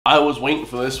I was waiting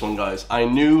for this one, guys. I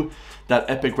knew that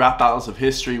Epic Rap Battles of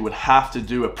History would have to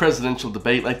do a presidential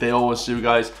debate like they always do,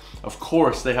 guys. Of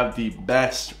course, they have the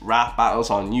best rap battles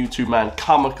on YouTube, man.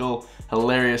 Comical,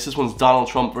 hilarious. This one's Donald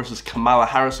Trump versus Kamala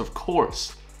Harris, of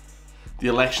course. The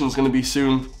election's gonna be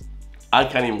soon. I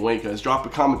can't even wait, guys. Drop a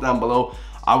comment down below.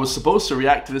 I was supposed to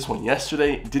react to this one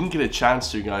yesterday. Didn't get a chance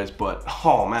to, guys, but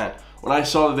oh man. When I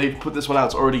saw that they put this one out,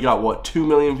 it's already got, what, 2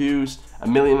 million views?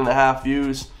 1.5 million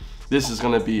views? This is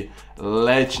gonna be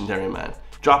legendary, man.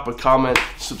 Drop a comment,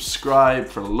 subscribe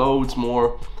for loads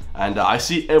more. And I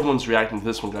see everyone's reacting to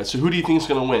this one, guys. So who do you think is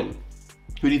gonna win?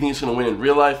 Who do you think is gonna win in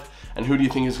real life? And who do you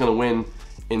think is gonna win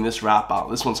in this rap battle?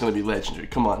 This one's gonna be legendary.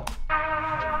 Come on.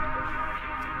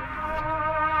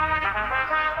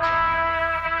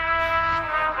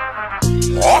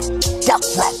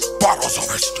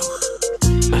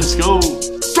 Let's go.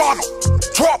 Donald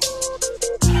Trump.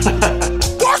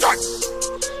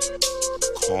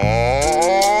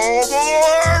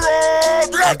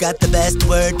 I've got the best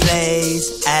word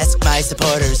plays, ask my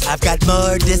supporters. I've got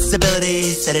more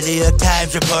disabilities than a New York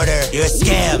Times reporter. You're a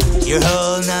scam, your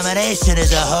whole nomination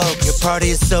is a hoax. Your party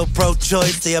is so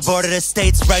pro-choice, they aborted a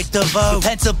state's right to vote.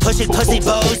 Pencil pushing pussy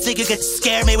bows, think you could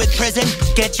scare me with prison?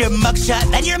 Get your mugshot,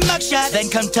 then your mugshot, then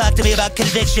come talk to me about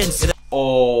convictions.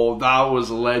 Oh, that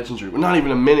was legendary. We're not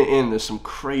even a minute in, there's some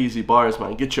crazy bars,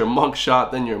 man. Get your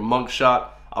mugshot, then your mugshot.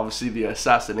 Obviously the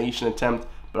assassination attempt,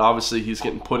 but obviously he's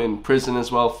getting put in prison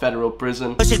as well, federal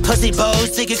prison. Pushing pussy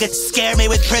bows, think you could scare me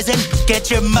with prison? Get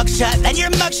your mugshot, then your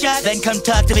mugshot, then come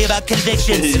talk to me about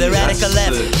convictions. To the radical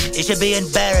left, you should be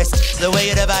embarrassed. The way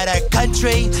you divide our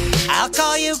country, I'll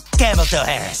call you Camel Toe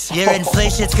Harris. Your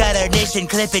inflation's got our nation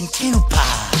clipping coupons,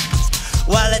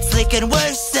 while it's leaking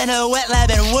worse than a wet lab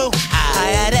in Wuhan. I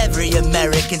had every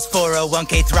American's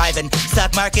 401k thriving.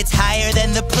 Stock market's higher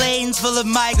than the planes full of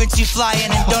migrants you fly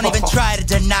in. And don't even try to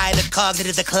deny the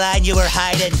cognitive decline you were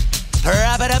hiding.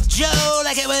 Prop it up Joe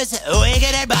like it was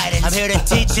Wicked and Biden. I'm here to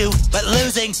teach you what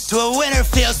losing to a winner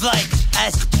feels like.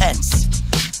 Ask Pence,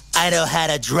 I know how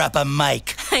to drop a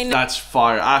mic. That's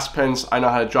fire. Ask Pence, I know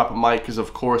how to drop a mic, because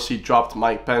of course he dropped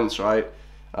Mike Pence, right?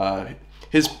 That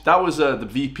was the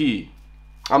VP.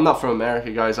 I'm not from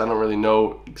America, guys. I don't really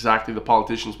know exactly the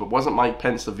politicians, but wasn't Mike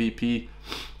Pence the VP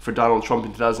for Donald Trump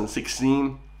in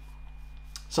 2016?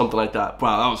 Something like that.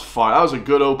 Wow, that was fire. That was a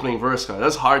good opening verse, guys.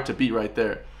 That's hard to beat right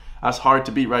there. That's hard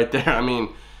to beat right there. I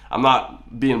mean, I'm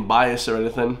not being biased or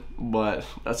anything, but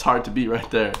that's hard to beat right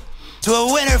there. To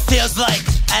a winner feels like,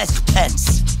 ask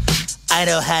Pence, I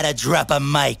know how to drop a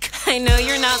mic. I know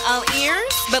you're not all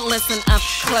ears, but listen up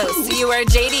close. You are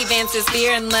JD Vance's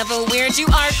beer and level weird. You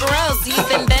are gross. You've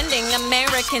been bending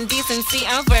American decency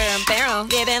over a barrel.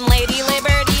 Giving Lady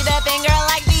Liberty the finger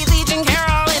like BZ and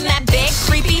Carol. In that big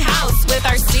creepy house with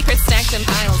our secrets stacked in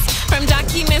piles. From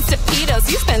documents to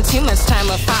pedos, you spend too much time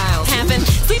with files. Having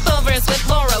sleepovers with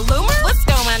Laura Loomer? What's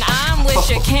going on with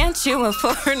you? Can't you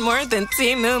afford more than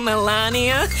Timu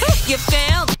Melania? You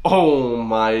failed. Oh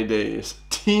my days.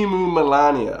 Timu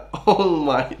Melania. Oh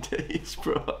my days,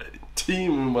 bro.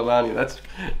 Timu Melania.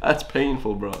 That's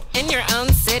painful, bro. In your own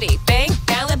city, bank,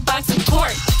 ballot box, and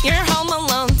court. You're home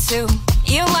alone too.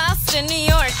 You lost in New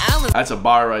York. That's a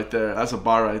bar right there. That's a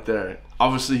bar right there.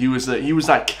 Obviously, he was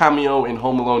that cameo in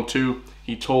Home Alone 2.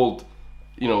 He told,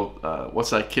 you know,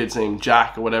 what's that kid's name?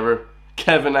 Jack or whatever.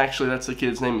 Kevin, actually, that's the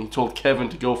kid's name. He told Kevin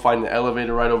to go find the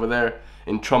elevator right over there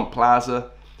in Trump Plaza.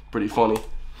 Pretty funny.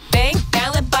 Bank,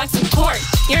 ballot box, and court.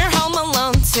 You're home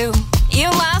alone too. You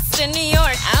lost in New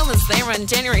York. I was there on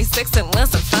January 6th. It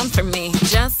wasn't fun for me.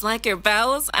 Just like your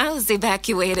bowels, I was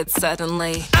evacuated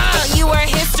suddenly. Oh, you are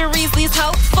history's least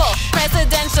hopeful,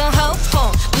 presidential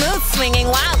hopeful, mood swinging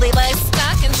wildly like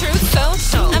stock and truth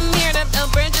social. I'm here to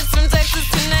build bridges from Texas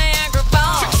to Niagara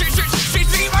Falls.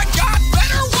 She's even got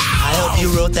better. Wow. I hope you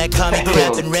wrote that comic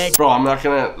crap in red. Bro, I'm not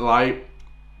gonna lie.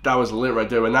 That was lit right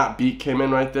there. When that beat came in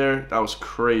right there, that was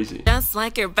crazy. Just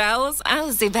like your bowels, I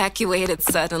was evacuated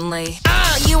suddenly.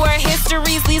 Oh, you are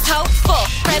history's least hopeful,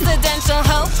 presidential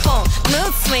hopeful,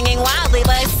 mood swinging wildly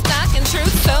like stock and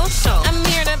truth social. I'm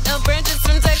here to build bridges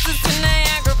from Texas to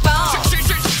Niagara Falls.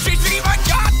 She's even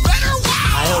got better.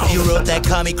 Wow. I hope you wrote that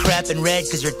commie crap in red,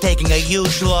 cause you're taking a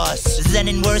huge loss. This is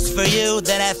ending worse for you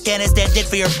than Afghanistan did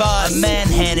for your boss. A man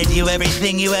handed you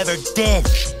everything you ever did.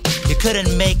 You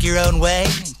couldn't make your own way,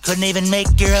 couldn't even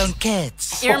make your own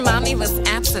kids. Your mommy was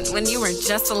absent when you were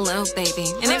just a little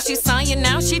baby. And if she saw you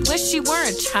now, she'd wish she were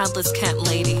a childless cat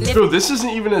lady. Bro, this isn't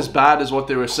even as bad as what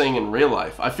they were saying in real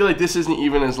life. I feel like this isn't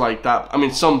even as like that. I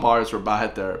mean, some bars were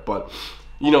bad there, but,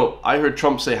 you know, I heard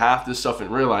Trump say half this stuff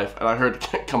in real life, and I heard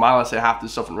Kamala say half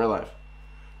this stuff in real life.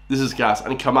 This is gas.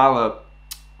 And Kamala,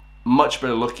 much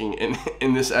better looking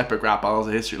in this epic rap battles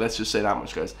of history. Let's just say that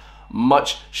much, guys.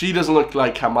 She doesn't look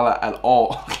like Kamala at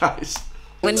all, guys.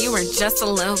 When you were just a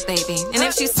little baby. And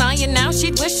if she saw you now,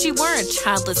 she'd wish she were a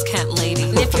childless cat lady.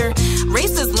 And if your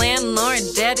racist landlord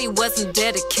daddy wasn't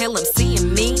dead to kill him,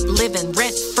 seeing me living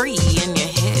rent-free in your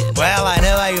head. Well, I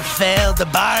know how you failed the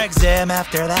bar exam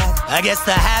after that. I guess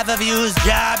the half of you whose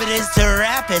job it is to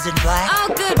rap isn't black.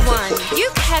 Oh, good one. You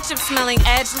ketchup-smelling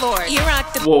edgelord. You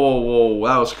rock the... Whoa,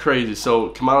 that was crazy. So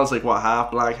Kamala's like, what,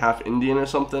 half black, half Indian or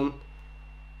something?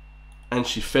 And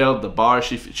she failed the bar.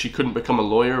 She couldn't become a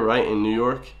lawyer, right, in New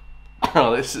York?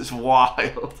 Bro, this is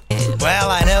wild. Well,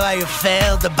 I know how you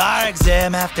failed the bar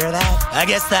exam after that. I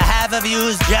guess the half of you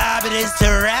whose job it is to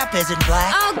rap isn't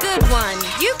black. Oh, good one.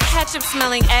 You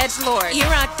ketchup-smelling edgelord. You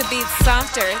rock the beat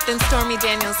softer than Stormy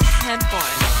Daniels' headboard.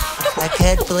 I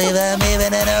can't believe I'm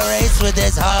even in a race with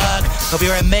this hog. Hope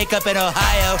you're in makeup in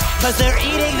Ohio, cause they're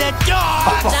eating the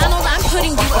dog. Donald, I'm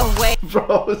putting you away.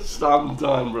 Bro, stop. I'm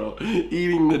done, bro.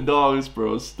 Eating the dogs,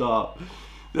 bro. Stop.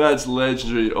 That's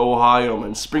legendary. Ohio,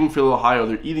 man. Springfield, Ohio.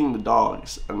 They're eating the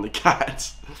dogs and the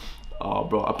cats. Oh,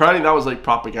 bro. Apparently that was like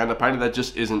propaganda. Apparently that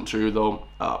just isn't true, though.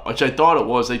 Which I thought it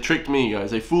was. They tricked me,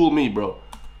 guys. They fooled me, bro.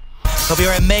 Hope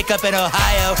you're in makeup in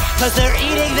Ohio, cause they're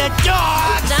eating the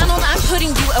dog. Donald, I'm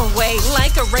putting you away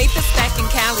like a rapist back in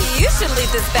Cali. You should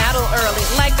leave this battle early,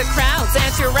 like the crowds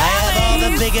at your rallies. I have all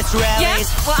the biggest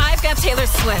rallies. Yes? Well, I've got Taylor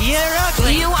Swift. You're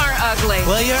ugly. You are ugly.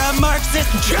 Well, you're a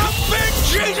Marxist. Jumping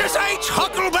Jesus H.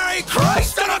 Huckleberry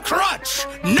Christ on a crutch.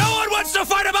 No one wants to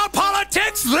fight about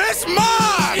politics this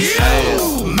much.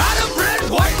 You, Madam Red,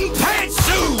 White, and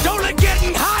Pantsuit. Don't let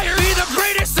getting higher be the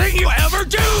greatest thing you ever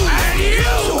do. And you,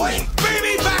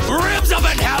 baby back ribs up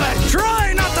in heaven.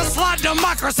 Try not to slide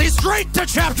democracy straight to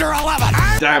chapter 11.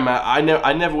 Damn, man.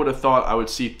 I never would have thought I would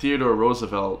see Theodore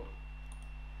Roosevelt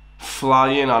fly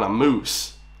in on a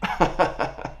moose.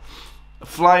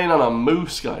 Flying on a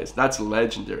moose, guys. That's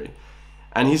legendary.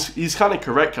 And he's kind of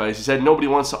correct, guys. He said nobody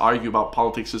wants to argue about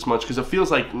politics as much because it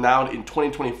feels like now in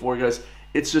 2024, guys,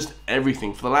 it's just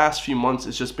everything. For the last few months,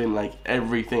 it's just been like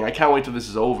everything. I can't wait till this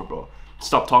is over, bro.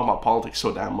 Stop talking about politics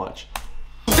so damn much.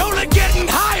 Don't let getting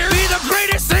higher be the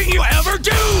greatest thing you ever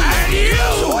do. And you,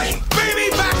 baby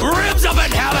back ribs up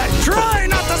in heaven. Try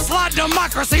not to slide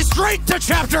democracy straight to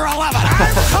chapter 11.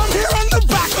 I've come here on the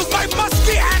back of my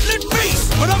musky antlered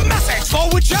beast with a message for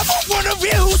whichever one of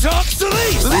you talks the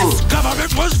least. This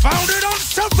government was founded on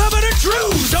self-evident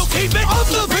truths. So keep it of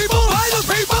the people, by the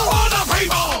people, for the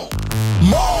people.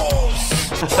 Malls,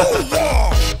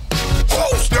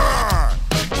 poster,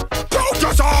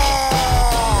 protester.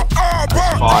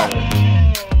 Fire.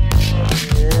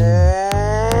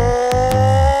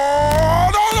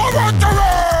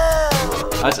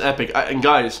 That's epic. And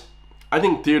guys, I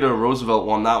think Theodore Roosevelt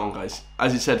won that one, guys.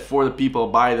 As he said, for the people,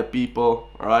 by the people.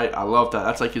 Alright, I love that.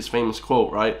 That's like his famous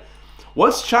quote, right?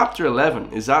 What's chapter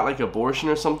 11? Is that like abortion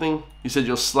or something? He said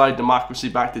you'll slide democracy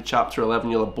back to chapter 11,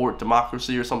 you'll abort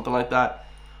democracy or something like that.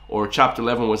 Or chapter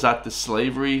 11, was that the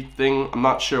slavery thing? I'm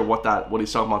not sure what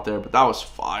he's talking about there, but that was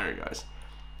fire, guys.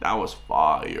 That was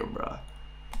fire, bruh.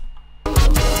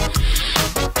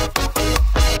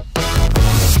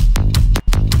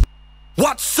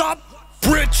 What's up,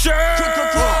 Richard?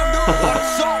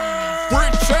 What's up,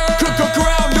 Richard?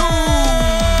 Ground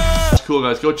news. It's cool,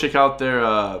 guys. Go check out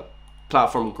their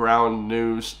platform, Ground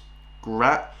News.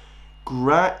 Ground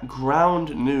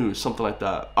News, something like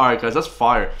that. Alright, guys, that's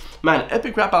fire. Man,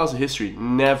 epic rap battles of history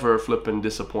never flipping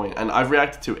disappoint. And I've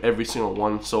reacted to every single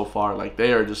one so far. Like,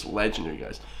 they are just legendary,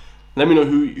 guys. Let me know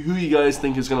who you guys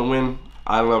think is going to win.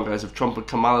 I don't know, guys, if Trump and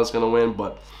Kamala is going to win,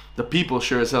 but the people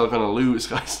sure as hell are going to lose,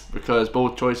 guys, because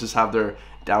both choices have their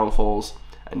downfalls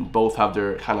and both have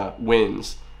their kind of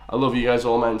wins. I love you guys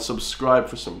all, man. Subscribe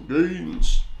for some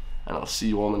gains, and I'll see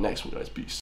you all in the next one, guys. Peace.